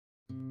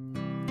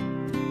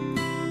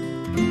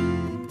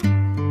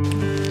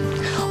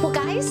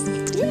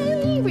guys,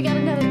 yay, we got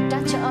another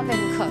Dutch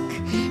oven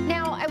cook.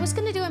 Now, I was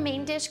gonna do a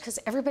main dish because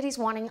everybody's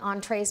wanting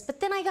entrees,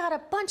 but then I got a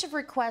bunch of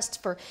requests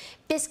for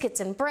biscuits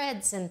and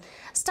breads and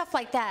stuff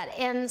like that.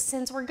 And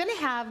since we're gonna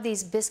have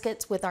these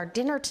biscuits with our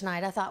dinner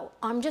tonight, I thought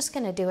I'm just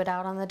gonna do it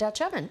out on the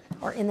Dutch oven,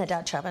 or in the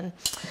Dutch oven.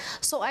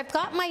 So I've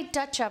got my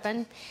Dutch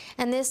oven,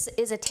 and this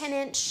is a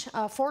 10-inch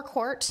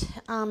 4-quart.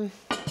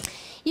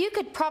 You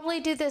could probably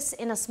do this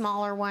in a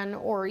smaller one,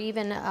 or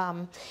even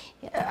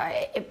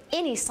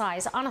any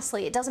size.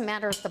 Honestly, it doesn't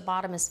matter if the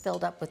bottom is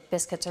filled up with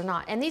biscuits or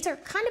not. And these are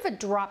kind of a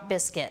drop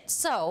biscuit.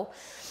 So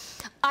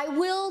I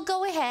will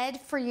go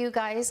ahead for you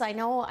guys. I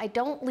know I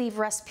don't leave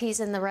recipes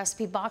in the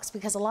recipe box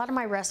because a lot of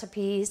my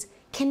recipes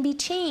can be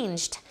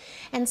changed.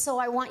 And so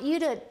I want you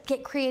to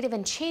get creative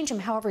and change them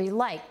however you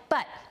like.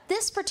 But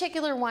this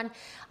particular one,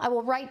 I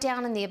will write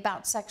down in the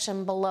about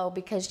section below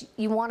because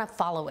you want to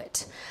follow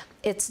it.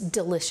 It's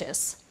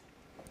delicious.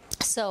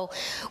 So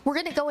we're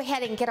going to go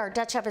ahead and get our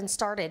Dutch oven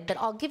started, but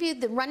I'll give you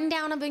the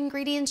rundown of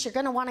ingredients you're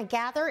going to want to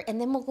gather,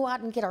 and then we'll go out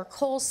and get our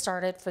coals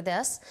started for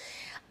this.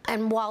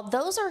 And while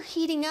those are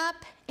heating up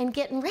and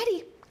getting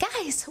ready,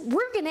 guys,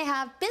 we're going to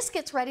have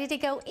biscuits ready to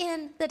go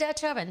in the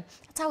Dutch oven.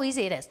 That's how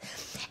easy it is.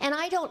 And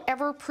I don't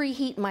ever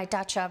preheat my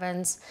Dutch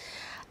ovens.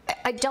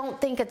 I don't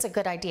think it's a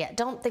good idea. I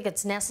don't think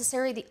it's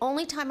necessary. The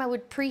only time I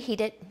would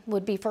preheat it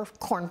would be for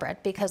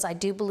cornbread, because I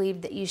do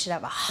believe that you should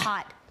have a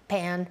hot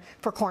pan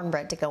for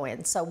cornbread to go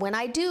in. So when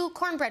I do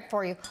cornbread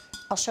for you,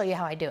 I'll show you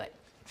how I do it.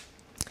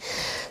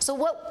 So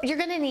what you're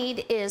gonna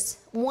need is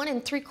 1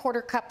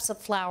 3/4 cups of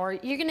flour.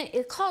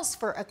 It calls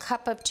for a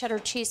cup of cheddar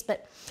cheese,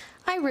 but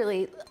I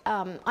really,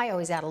 I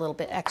always add a little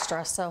bit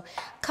extra. So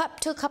cup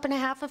to a cup and a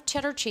half of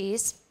cheddar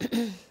cheese,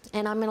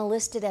 and I'm gonna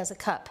list it as a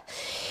cup.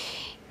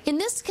 In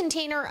this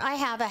container, I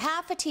have a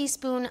 1/2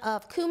 teaspoon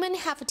of cumin,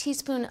 1/2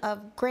 teaspoon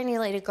of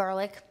granulated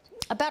garlic,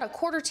 about a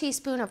 1/4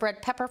 teaspoon of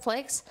red pepper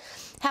flakes,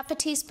 1/2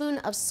 teaspoon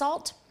of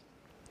salt,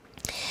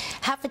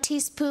 1/2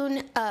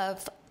 teaspoon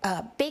of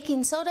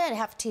baking soda, and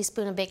 1/2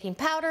 teaspoon of baking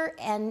powder,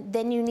 and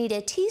then you need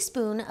a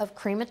teaspoon of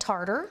cream of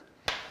tartar.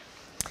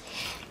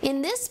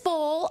 In this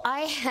bowl,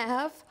 I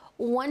have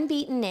 1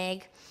 beaten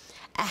egg,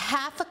 a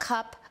 1/2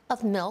 cup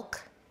of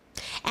milk,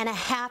 and a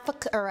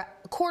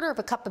 1/4 of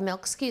a cup of milk,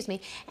 excuse me,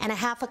 and a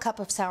 1/2 cup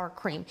of sour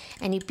cream.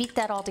 And you beat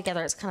that all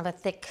together. It's kind of a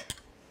thick,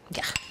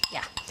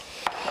 yeah.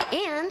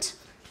 And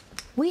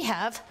we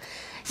have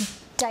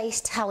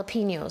diced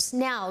jalapenos.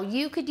 Now,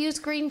 you could use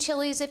green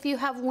chilies if you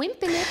have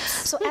wimp in it.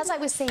 So as I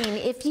was saying,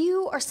 if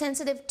you are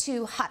sensitive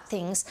to hot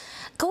things,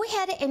 go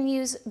ahead and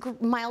use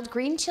mild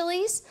green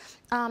chilies.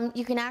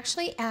 You can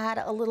actually add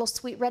a little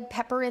sweet red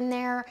pepper in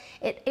there.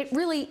 It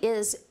really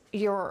is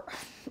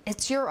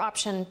it's your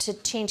option to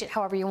change it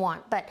however you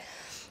want. But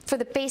for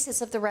the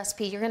basis of the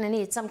recipe, you're gonna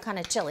need some kind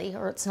of chili,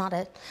 or it's not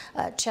a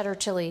cheddar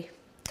chili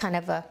kind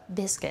of a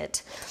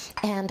biscuit.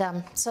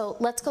 And so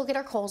let's go get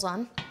our coals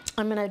on.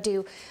 I'm gonna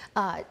do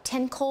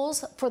 10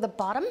 coals for the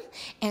bottom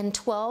and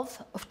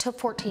 12 to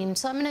 14.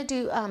 So I'm gonna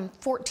do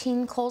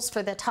 14 coals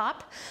for the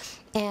top,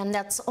 and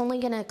that's only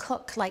gonna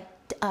cook like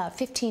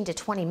 15 to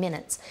 20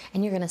 minutes,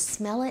 and you're gonna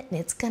smell it, and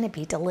it's gonna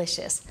be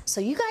delicious.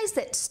 So you guys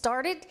that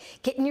started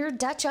getting your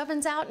Dutch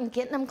ovens out and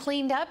getting them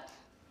cleaned up,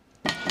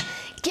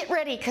 get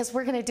ready, because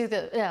we're gonna do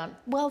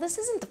well, this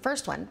isn't the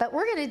first one, but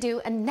we're gonna do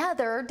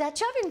another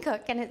Dutch oven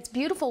cook, and it's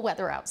beautiful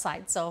weather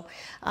outside. So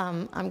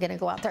I'm gonna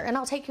go out there and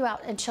I'll take you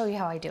out and show you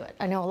how I do it.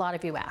 I know a lot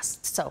of you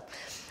asked. So,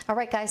 all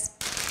right guys,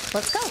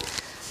 let's go.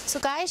 So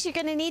guys, you're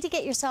gonna need to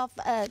get yourself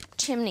a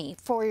chimney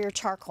for your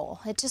charcoal.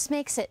 It just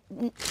makes it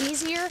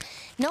easier,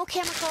 no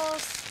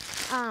chemicals.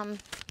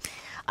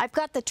 I've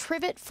got the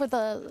trivet for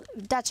the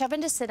Dutch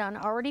oven to sit on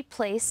already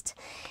placed,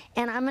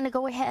 and I'm going to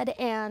go ahead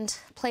and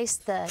place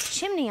the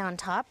chimney on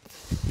top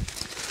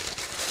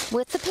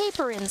with the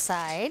paper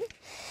inside,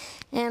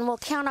 and we'll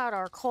count out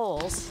our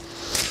coals.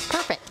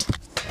 Perfect.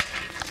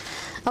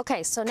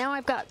 Okay, so now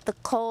I've got the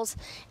coals,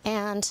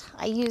 and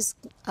I use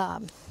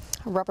a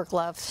rubber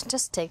glove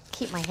just to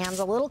keep my hands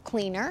a little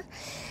cleaner,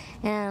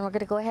 and we're going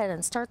to go ahead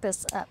and start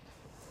this up.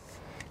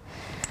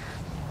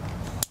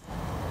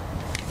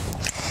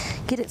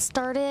 Get it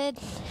started.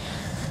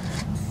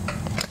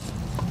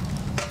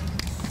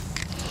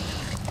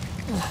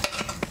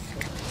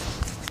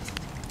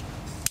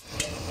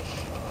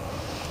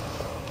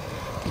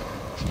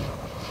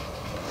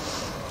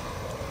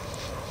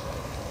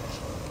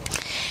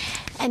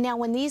 And now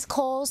when these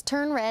coals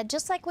turn red,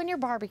 just like when you're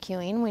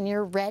barbecuing, when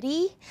you're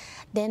ready,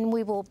 then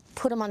we will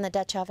put them on the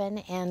Dutch oven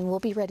and we'll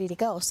be ready to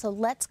go. So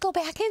let's go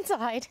back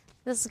inside.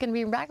 This is going to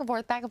be back and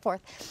forth, back and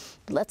forth.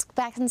 Let's go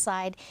back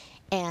inside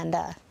and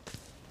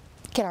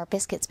get our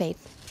biscuits made.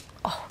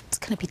 Oh, it's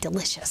gonna be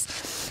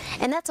delicious.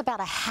 And that's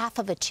about a 1/2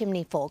 of a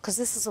chimney full, because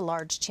this is a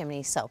large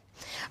chimney. So,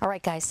 all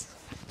right guys,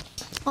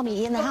 I'll meet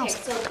you in the house.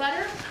 Okay, so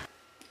butter,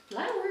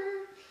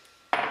 flour,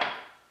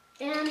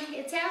 and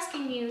it's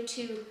asking you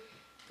to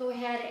go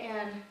ahead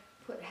and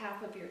put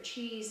 1/2 of your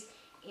cheese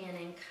in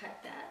and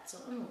cut that. So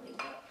I'm gonna leave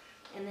that.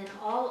 And then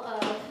all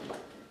of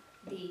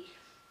the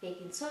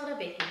baking soda,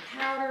 baking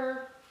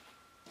powder,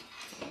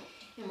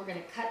 And we're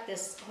going to cut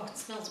this. Oh, it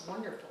smells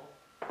wonderful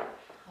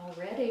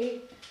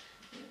already.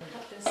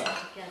 Cut this in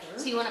together.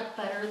 So you want to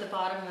butter the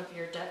bottom of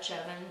your Dutch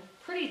oven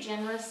pretty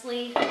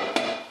generously.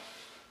 And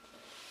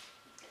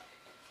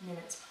then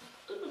it's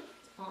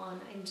on.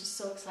 I'm just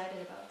so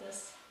excited about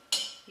this.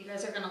 You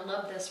guys are going to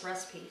love this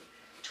recipe.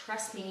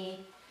 Trust me.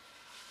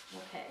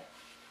 Okay.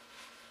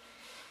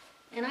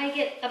 And I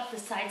get up the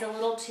sides a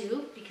little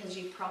too, because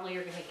you probably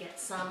are going to get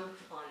some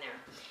on there.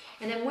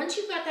 And then once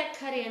you've got that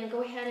cut in,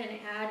 go ahead and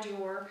add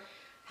your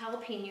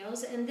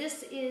jalapenos. And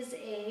this is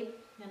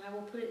and I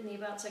will put it in the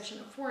about section,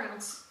 a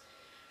 4-ounce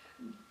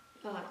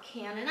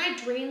can. And I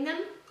drain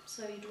them.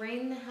 So you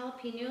drain the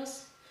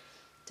jalapenos,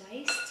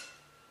 diced,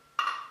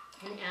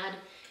 and add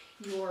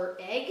your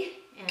egg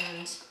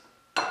and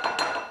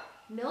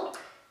milk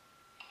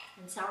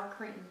and sour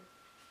cream.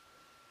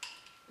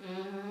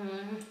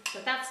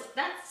 But that's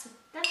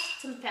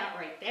some fat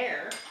right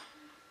there.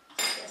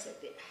 So I guess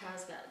it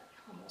has got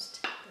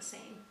almost the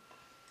same.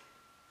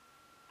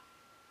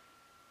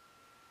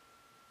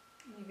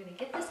 And you're going to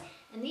get this,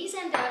 and these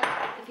end up,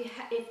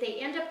 if they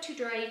end up too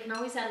dry, you can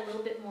always add a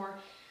little bit more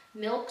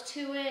milk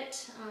to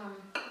it.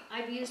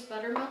 I've used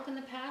buttermilk in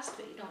the past,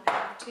 but you don't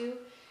have to.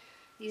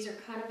 These are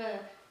kind of a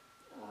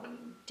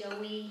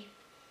doughy,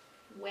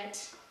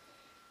 wet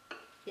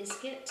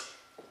biscuit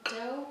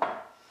dough,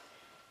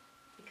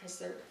 because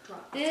they're dry.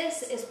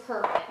 This is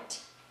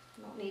perfect.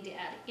 You don't need to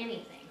add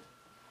anything.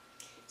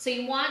 So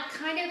you want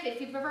kind of, if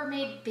you've ever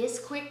made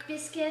Bisquick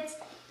biscuits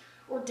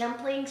or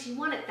dumplings, you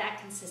want it that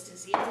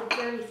consistency. It's a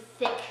very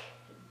thick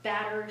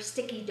batter,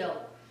 sticky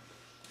dough.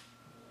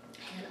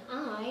 And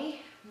I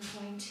am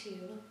going to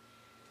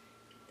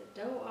get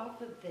the dough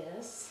off of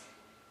this.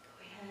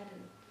 Go ahead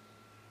and,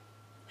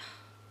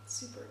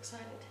 super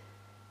excited.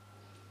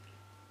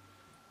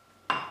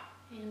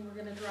 And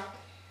we're going to drop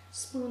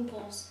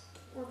spoonfuls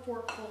or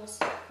forkfuls,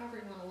 however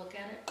you want to look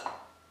at it.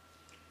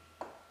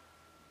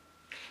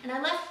 And I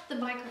left the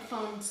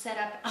microphone set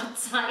up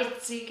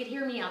outside so you could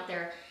hear me out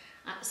there.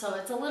 So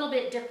it's a little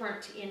bit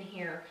different in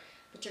here,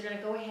 but you're going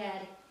to go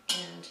ahead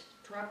and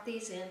drop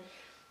these in.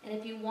 And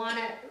if you want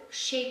to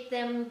shape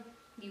them,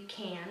 you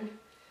can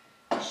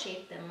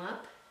shape them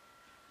up.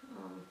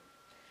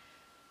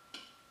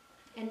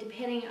 And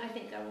depending, I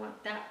think I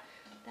want that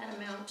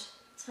amount.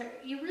 So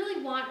you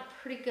really want a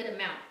pretty good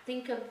amount.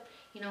 Think of,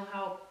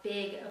 how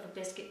big of a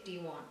biscuit do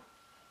you want?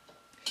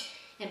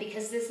 And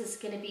because this is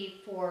going to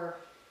be for,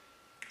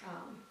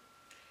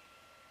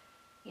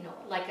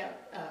 like a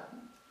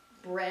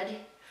bread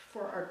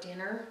for our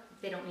dinner,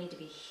 they don't need to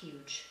be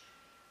huge.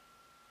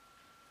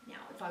 Now,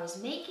 if I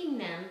was making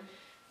them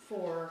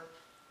for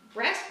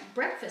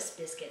breakfast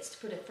biscuits to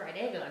put a fried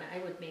egg on, I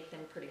would make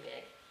them pretty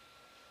big.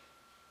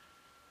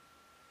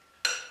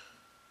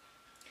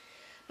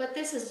 But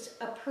this is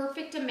a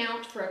perfect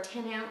amount for a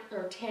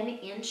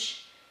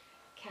 10-inch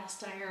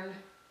cast iron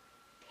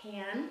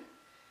pan.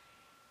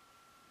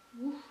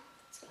 Ooh,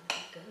 it's gonna be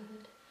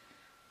good.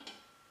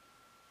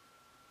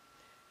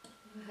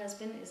 My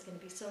husband is going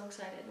to be so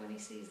excited when he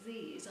sees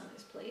these on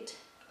his plate.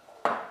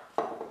 Okay,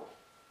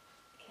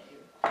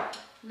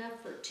 enough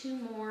for 2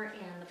 more,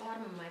 and the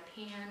bottom of my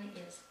pan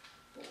is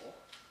full,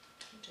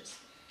 which is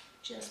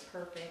just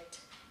perfect.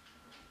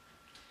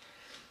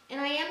 And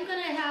I am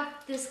going to have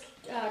this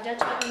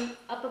Dutch oven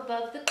up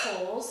above the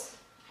coals.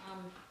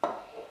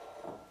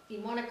 You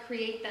want to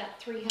create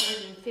that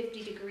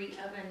 350-degree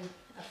oven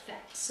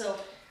effect. So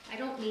I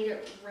don't need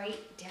it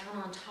right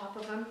down on top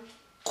of them.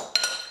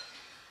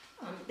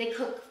 They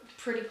cook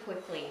pretty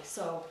quickly,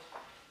 so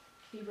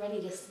be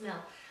ready to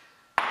smell.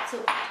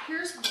 So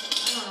here's, I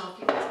don't know if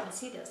you guys can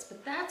see this,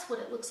 but that's what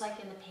it looks like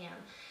in the pan.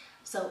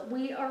 So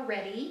we are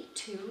ready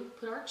to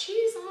put our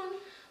cheese on.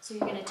 So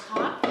you're going to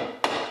top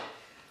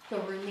the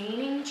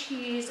remaining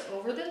cheese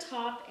over the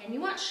top, and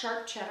you want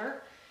sharp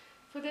cheddar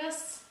for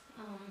this,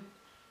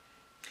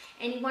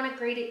 and you want to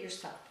grate it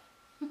yourself.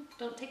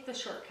 Don't take the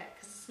shortcut,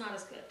 because it's not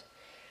as good.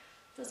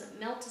 It doesn't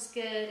melt as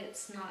good.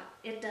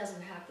 It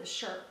doesn't have the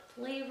sharp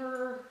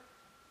flavor.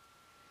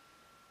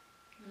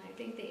 And I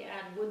think they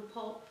add wood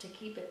pulp to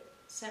keep it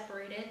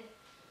separated.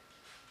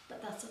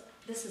 But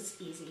this is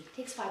easy. It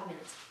takes 5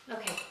 minutes.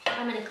 Okay,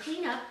 I'm going to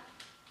clean up.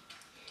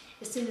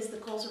 As soon as the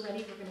coals are ready,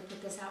 we're going to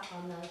put this out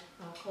on the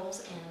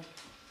coals, and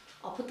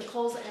I'll put the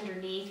coals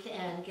underneath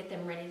and get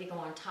them ready to go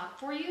on top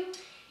for you.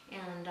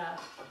 And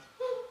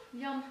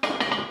yum.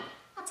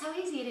 That's how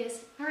easy it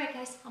is. All right,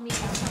 guys, I'll meet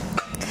you outside.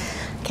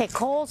 Okay,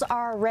 coals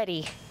are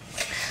ready.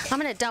 I'm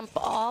going to dump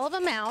all of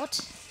them out.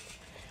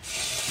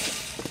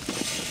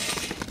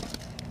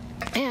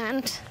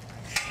 And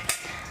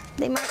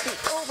they might be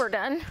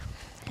overdone.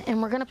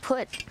 And we're going to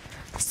put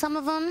some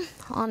of them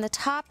on the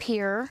top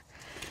here.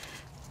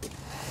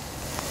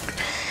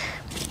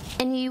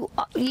 And you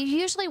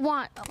usually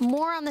want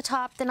more on the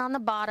top than on the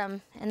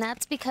bottom. And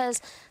that's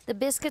because the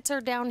biscuits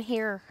are down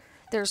here.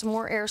 There's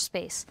more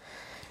airspace.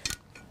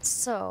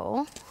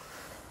 So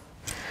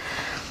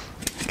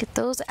get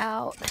those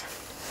out.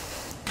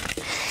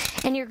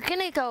 And you're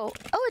gonna go,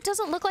 oh, it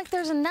doesn't look like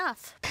there's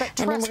enough. But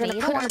trust me,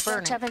 you don't want to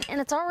burn it. Oven, and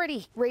it's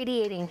already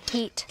radiating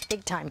heat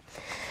big time.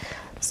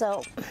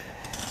 So,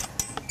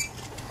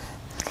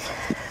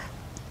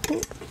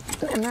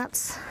 and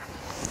that's,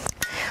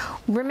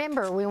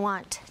 remember, we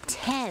want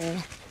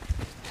 10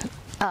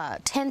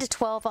 to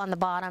 12 on the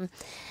bottom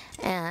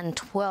and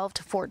 12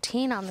 to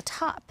 14 on the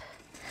top.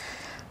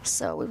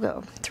 So we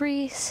go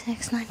 3,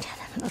 6, 9,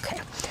 10.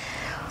 Okay.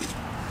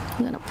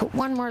 I'm gonna put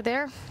one more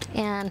there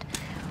and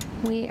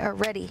we are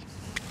ready.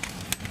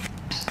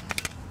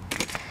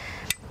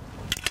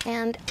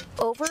 And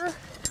over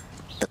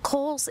the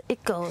coals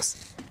it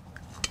goes.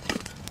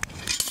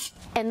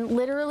 And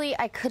literally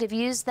I could have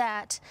used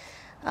that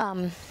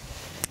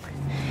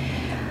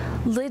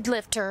lid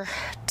lifter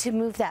to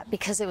move that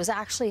because it was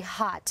actually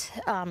hot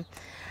on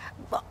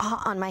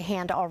my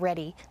hand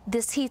already.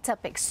 This heats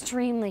up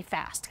extremely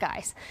fast,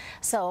 guys.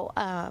 So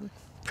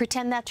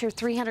pretend that's your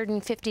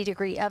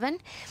 350-degree oven,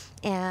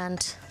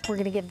 and we're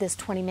gonna give this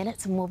 20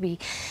 minutes and we'll be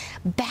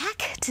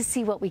back to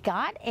see what we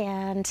got.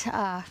 And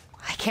I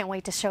can't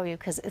wait to show you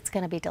because it's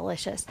gonna be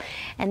delicious.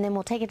 And then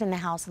we'll take it in the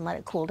house and let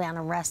it cool down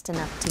and rest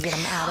enough to get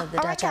them out of the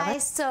Dutch oven. All right,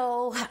 guys,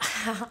 so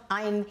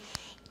I'm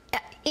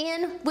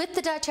in with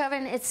the Dutch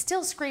oven. It's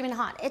still screaming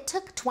hot. It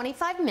took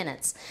 25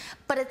 minutes,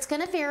 but it's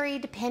gonna vary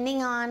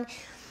depending on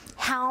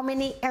how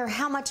many or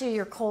how much of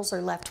your coals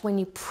are left when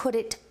you put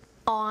it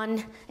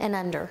on and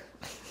under,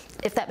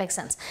 if that makes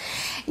sense.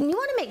 And you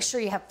wanna make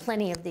sure you have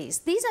plenty of these.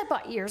 These I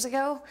bought years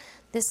ago.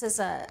 This is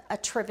a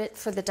trivet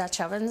for the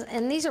Dutch ovens,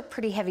 and these are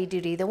pretty heavy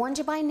duty. The ones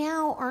you buy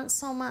now aren't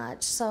so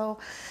much. So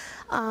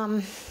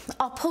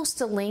I'll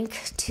post a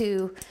link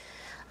to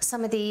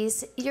some of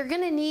these. You're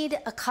gonna need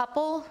a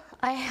couple.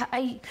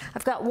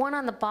 I've got one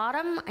on the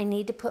bottom. I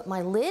need to put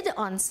my lid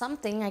on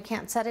something. I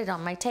can't set it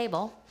on my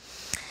table.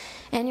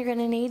 And you're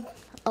gonna need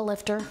a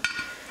lifter.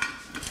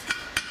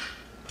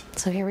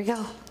 So here we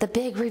go, the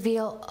big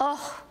reveal.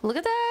 Oh, look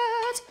at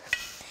that.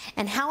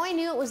 And how I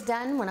knew it was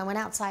done, when I went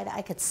outside,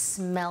 I could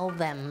smell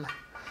them.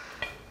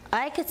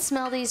 I could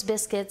smell these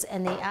biscuits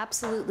and they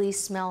absolutely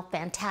smell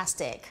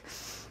fantastic.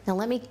 Now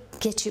let me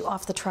get you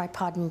off the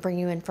tripod and bring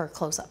you in for a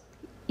close-up.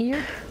 You're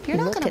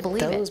not gonna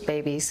believe it. Look at those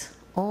babies.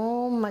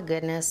 Oh my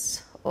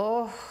goodness.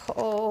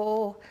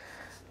 Oh,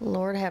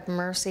 Lord have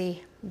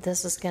mercy.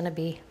 This is gonna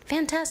be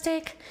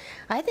fantastic.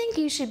 I think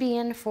you should be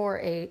in for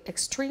a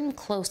extreme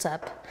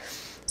close-up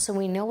so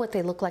we know what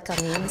they look like on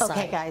the inside.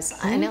 Okay guys,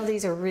 I know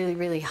these are really,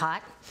 really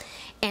hot.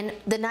 And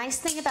the nice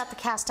thing about the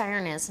cast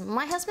iron is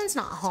my husband's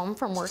not home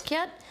from work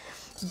yet,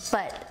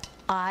 but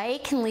I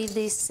can leave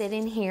these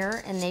sitting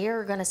here and they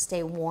are gonna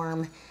stay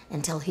warm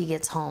until he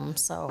gets home.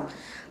 So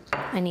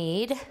I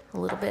need a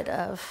little bit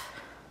of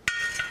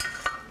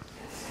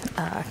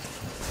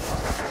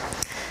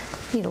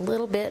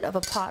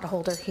a pot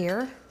holder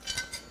here.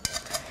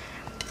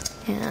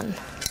 And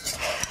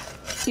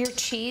your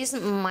cheese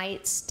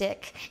might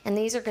stick, and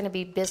these are going to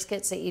be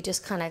biscuits that you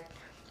just kind of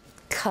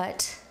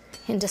cut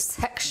into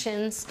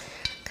sections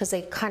because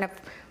they kind of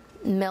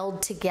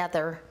meld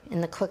together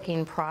in the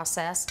cooking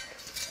process.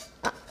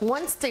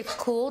 Once they've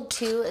cooled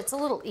too, it's a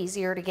little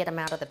easier to get them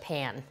out of the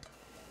pan.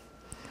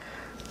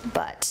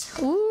 But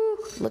ooh,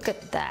 look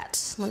at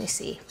that. Let me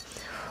see.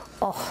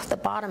 Oh, the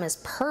bottom is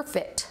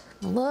perfect.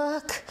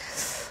 Look.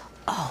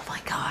 Oh my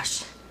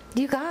gosh.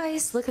 You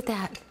guys, look at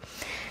that.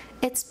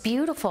 It's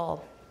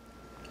beautiful.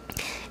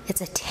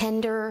 It's a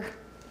tender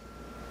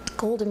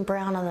golden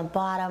brown on the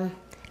bottom.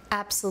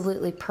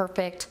 Absolutely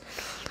perfect.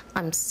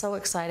 I'm so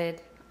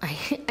excited.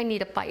 I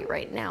need a bite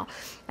right now.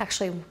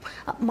 Actually,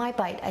 my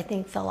bite I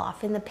think fell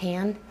off in the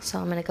pan, so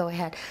I'm gonna go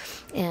ahead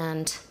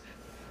and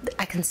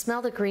I can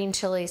smell the green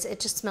chilies. It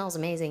just smells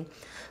amazing.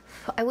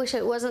 I wish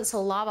it wasn't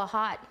so lava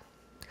hot.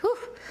 Whew.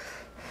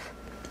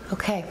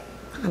 Okay,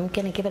 I'm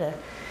giving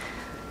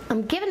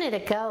it a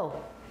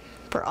go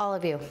for all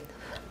of you.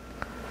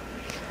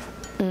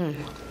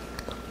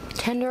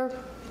 Tender,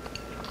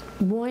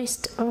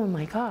 moist, oh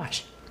my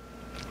gosh.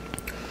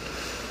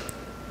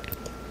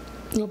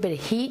 A little bit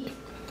of heat,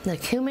 the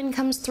cumin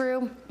comes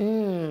through.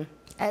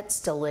 That's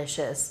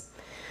delicious.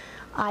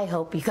 I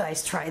hope you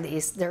guys try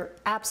these. They're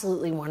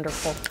absolutely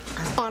wonderful.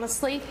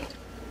 Honestly,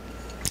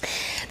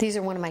 these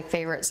are one of my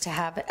favorites to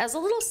have as a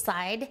little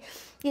side.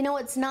 You know,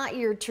 it's not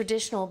your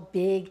traditional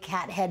big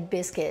cat head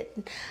biscuit,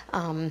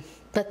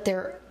 but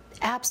they're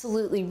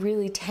absolutely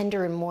really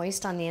tender and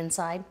moist on the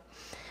inside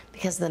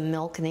because of the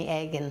milk and the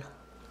egg,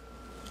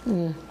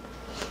 and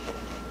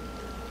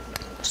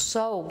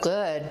so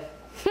good.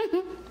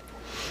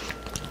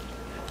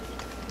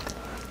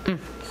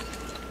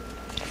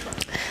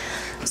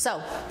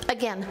 So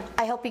again,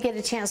 I hope you get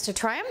a chance to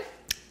try them.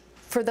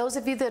 For those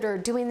of you that are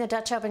doing the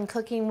Dutch oven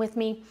cooking with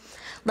me,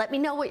 let me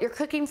know what you're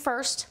cooking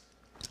first.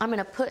 I'm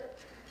gonna put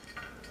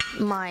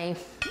my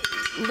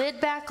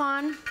lid back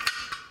on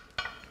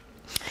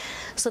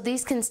so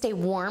these can stay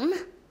warm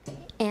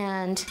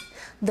and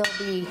they'll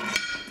be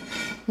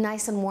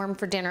nice and warm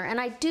for dinner. And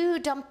I do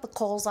dump the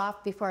coals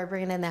off before I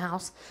bring it in the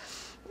house.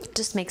 It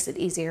just makes it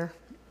easier.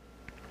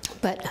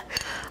 But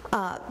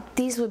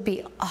These would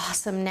be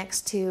awesome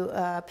next to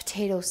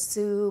potato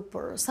soup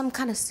or some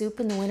kind of soup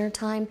in the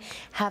wintertime.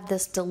 Have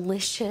this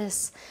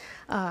delicious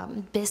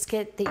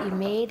biscuit that you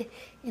made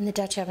in the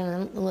Dutch oven.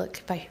 And look,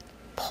 if I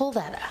pull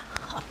that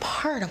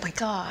apart, oh my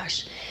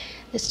gosh,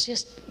 it's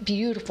just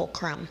beautiful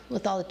crumb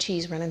with all the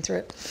cheese running through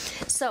it.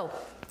 So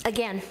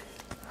again,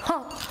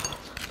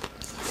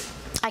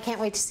 I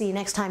can't wait to see you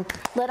next time.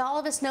 Let all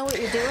of us know what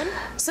you're doing.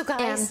 So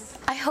guys,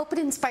 I hope it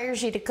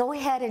inspires you to go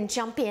ahead and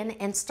jump in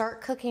and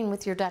start cooking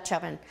with your Dutch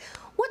oven.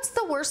 What's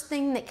the worst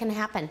thing that can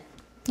happen?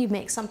 You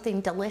make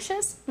something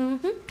delicious.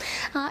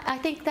 I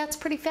think that's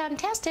pretty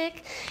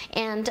fantastic.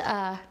 And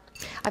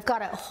I've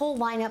got a whole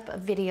lineup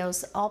of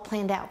videos all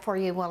planned out for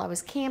you. While I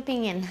was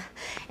camping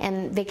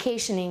and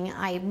vacationing,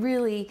 I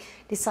really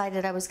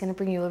decided I was going to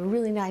bring you a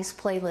really nice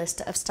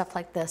playlist of stuff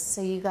like this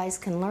so you guys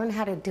can learn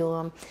how to do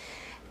them.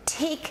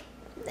 Take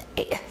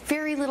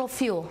very little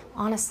fuel,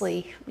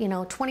 honestly, you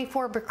know,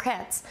 24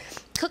 briquettes.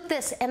 Cook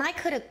this, and I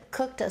could have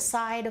cooked a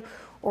side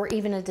or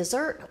even a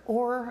dessert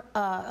or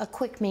a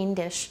quick main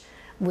dish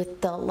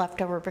with the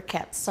leftover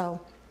briquettes.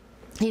 So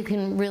you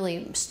can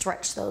really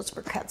stretch those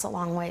briquettes a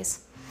long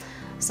ways.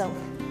 So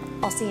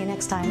I'll see you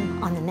next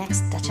time on the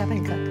next Dutch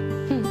Oven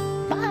Cook.